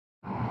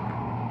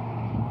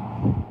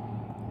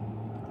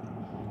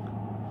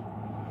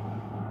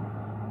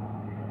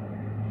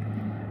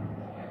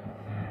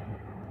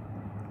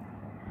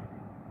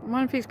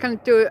wonder if he's going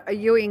to do a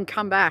U-turn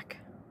come back.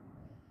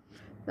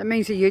 That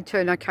means a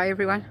U-turn, okay,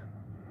 everyone?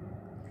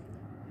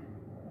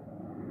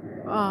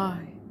 Oh.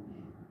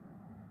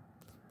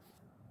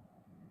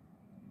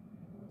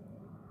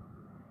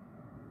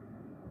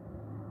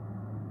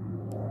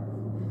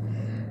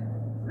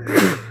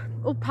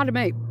 Oh, pardon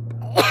me.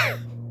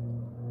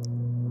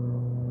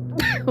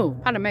 Oh,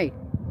 pardon me.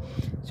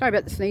 Sorry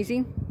about the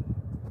sneezing.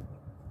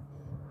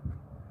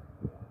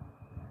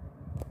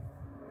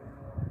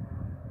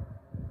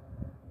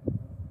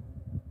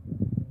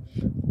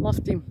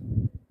 Lost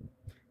him.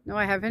 No,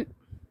 I haven't.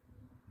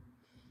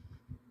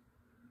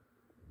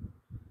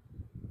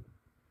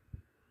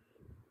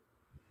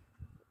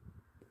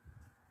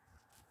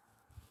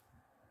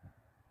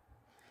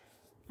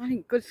 I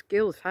think good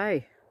skills,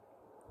 hey.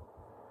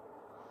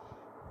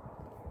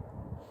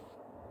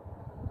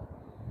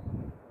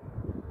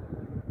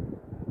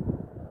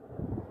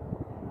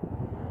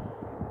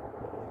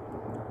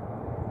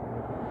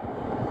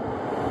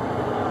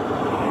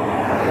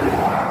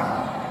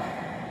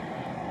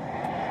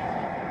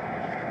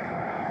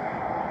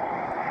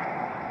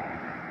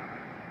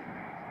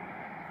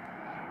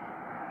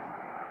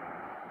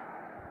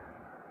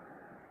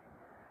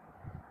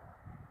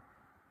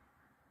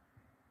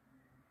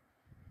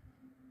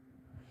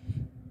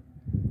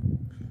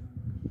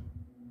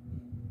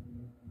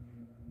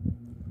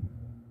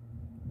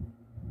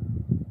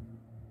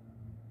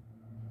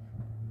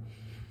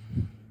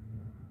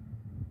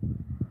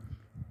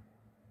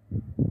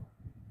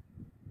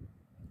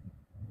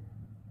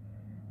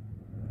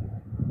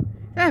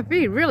 That'd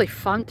be really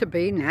fun to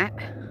be in that.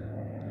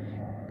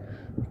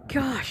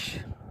 Gosh.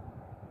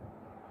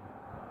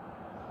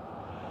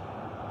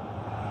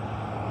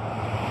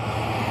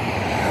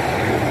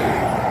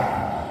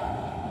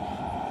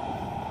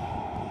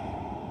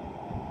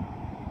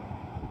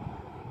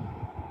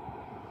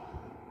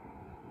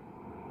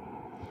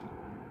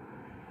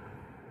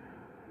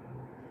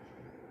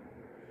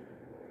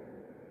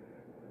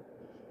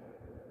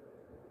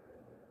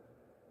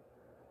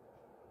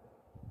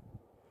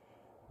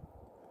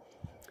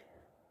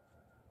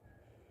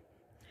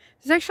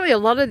 There's actually a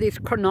lot of this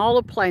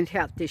canola plant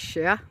out this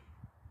year.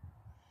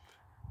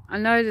 I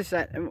noticed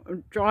that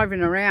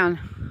driving around.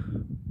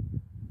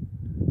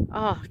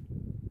 Oh,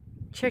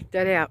 check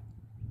that out.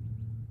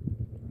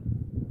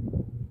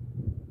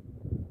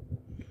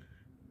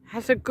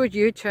 Has a good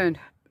U-turn.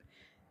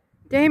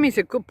 Damn, he's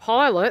a good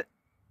pilot.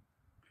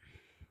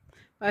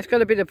 Well, it's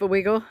got a bit of a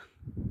wiggle.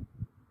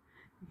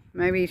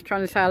 Maybe he's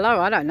trying to say hello,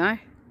 I don't know.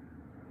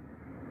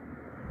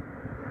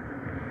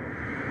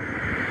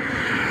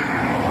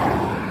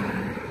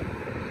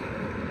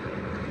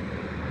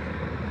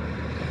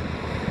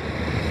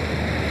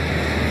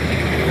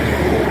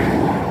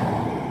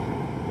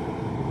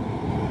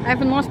 I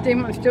haven't lost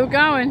him, I'm still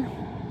going.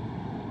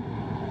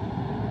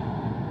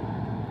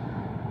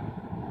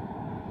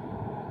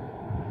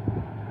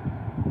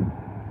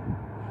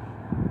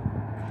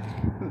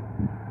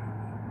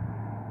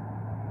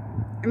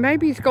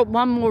 Maybe he's got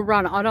one more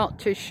run, I'm not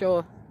too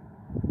sure.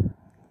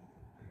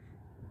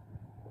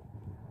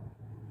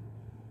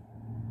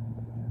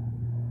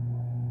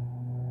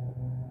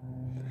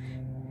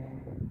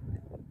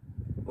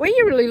 When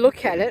you really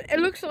look at it, it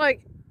looks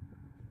like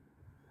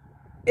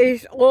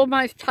he's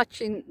almost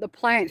touching the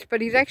plants,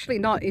 but he's actually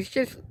not. He's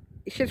just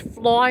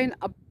flying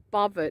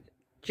above it,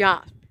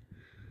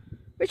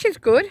 which is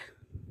good.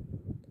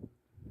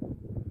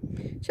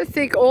 Just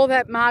think all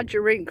that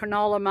margarine,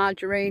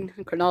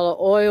 canola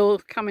oil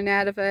coming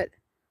out of it.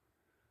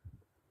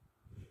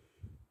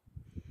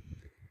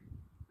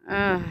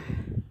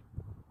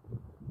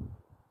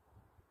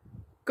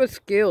 Good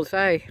skills,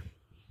 eh?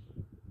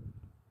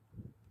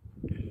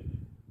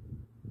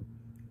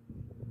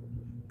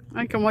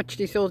 I can watch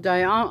this all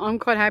day. I'm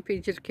quite happy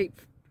to just keep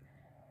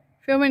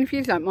filming. If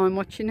you don't mind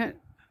watching it,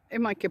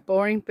 it might get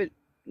boring, but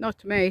not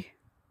to me.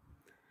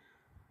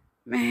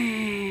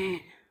 Man,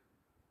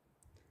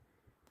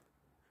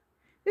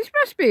 this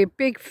must be a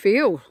big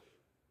field.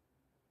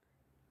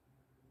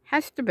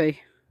 Has to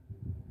be,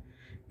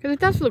 because it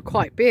does look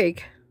quite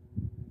big.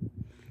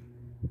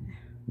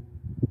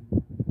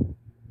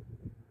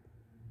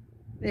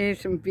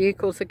 There's some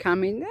vehicles that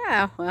come in.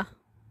 Ah, well.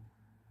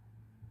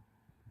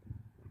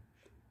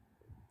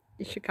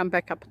 He should come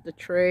back up at the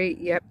tree.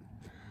 Yep.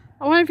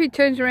 I wonder if he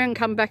turns around and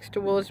comes back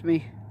towards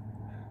me.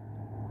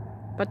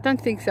 But I don't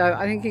think so.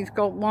 I think he's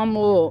got one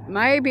more.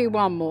 Maybe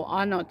one more.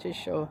 I'm not too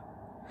sure.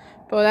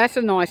 But that's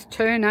a nice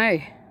turn, eh?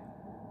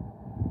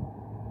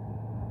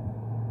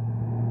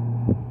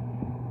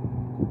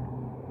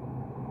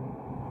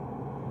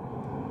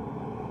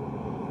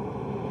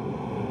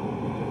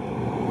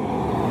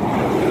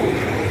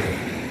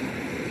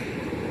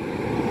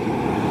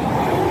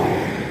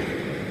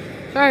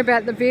 Sorry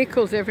about the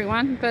vehicles,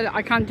 everyone, but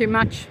I can't do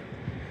much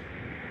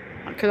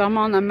because I'm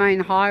on the main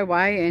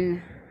highway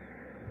and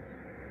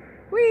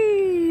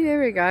whee,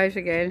 there he goes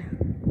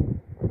again.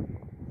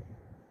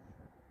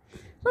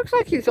 Looks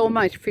like he's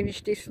almost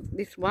finished this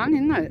one,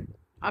 isn't it?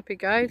 Up he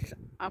goes,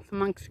 up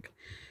amongst.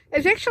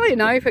 It's actually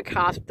an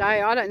overcast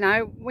day. I don't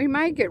know. We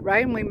may get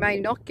rain, we may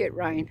not get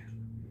rain.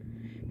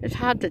 It's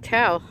hard to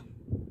tell.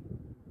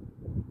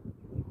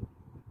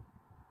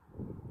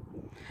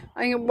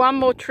 I think one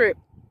more trip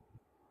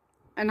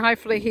and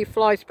hopefully he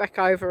flies back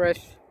over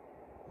us.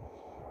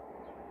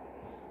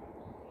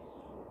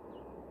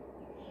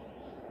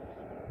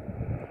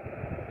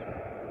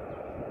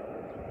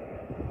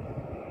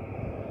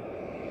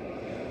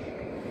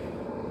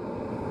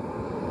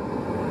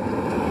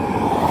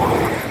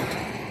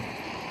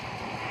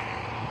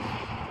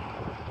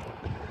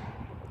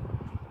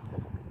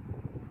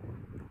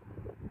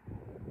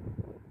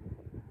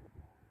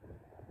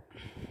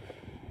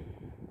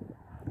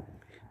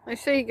 I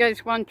see he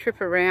goes one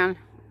trip around.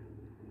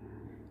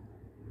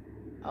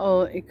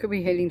 Oh, it could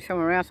be heading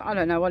somewhere else. I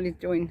don't know what he's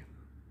doing.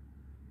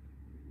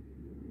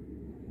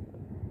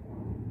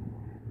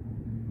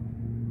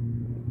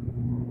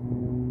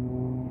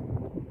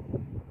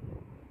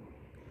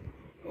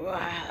 Wow,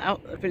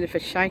 that was a bit of a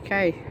shake,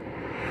 eh?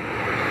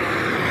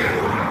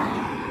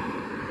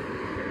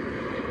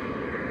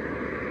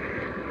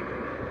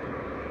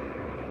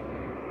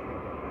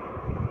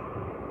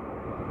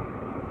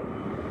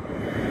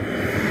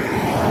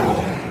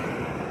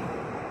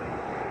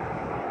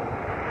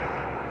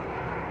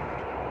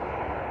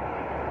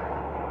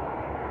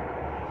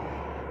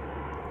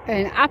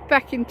 And up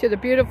back into the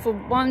beautiful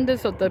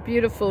wonders of the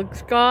beautiful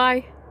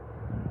sky.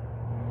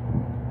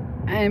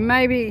 And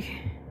maybe,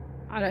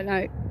 I don't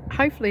know,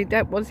 hopefully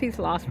that was his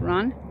last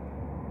run.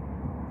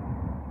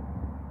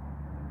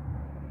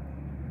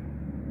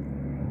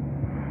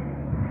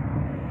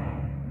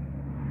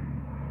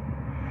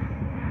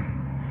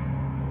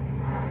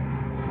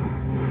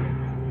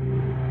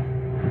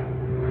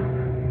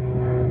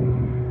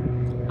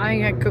 I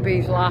think it could be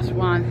his last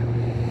one.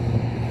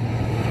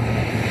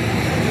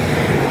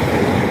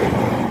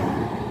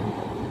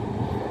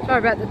 Sorry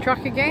about the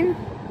truck again.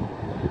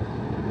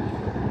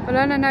 But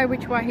I don't know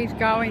which way he's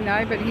going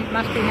though, but he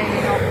must be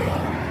heading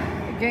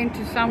off again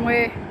to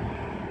somewhere.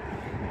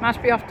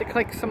 Must be off to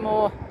collect some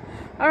more.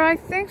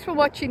 Alright, thanks for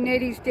watching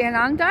Nettie's Down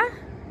Under.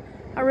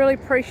 I really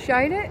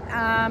appreciate it.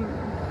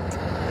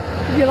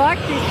 If you like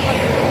this,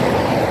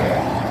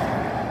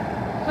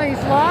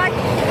 please like.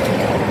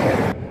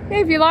 Yeah,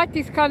 if you like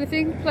this kind of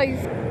thing,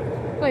 please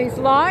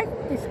like,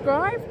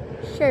 subscribe,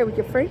 share with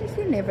your friends.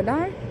 You never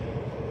know.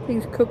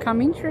 Things could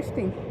come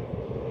interesting.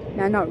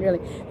 No, not really.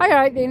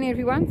 Alright then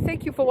everyone,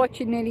 thank you for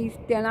watching Nettie's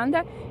Down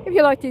Under. If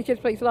you like this,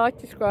 just please like,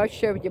 subscribe,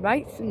 share with your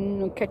mates,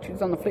 and I'll catch you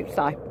on the flip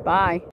side. Bye.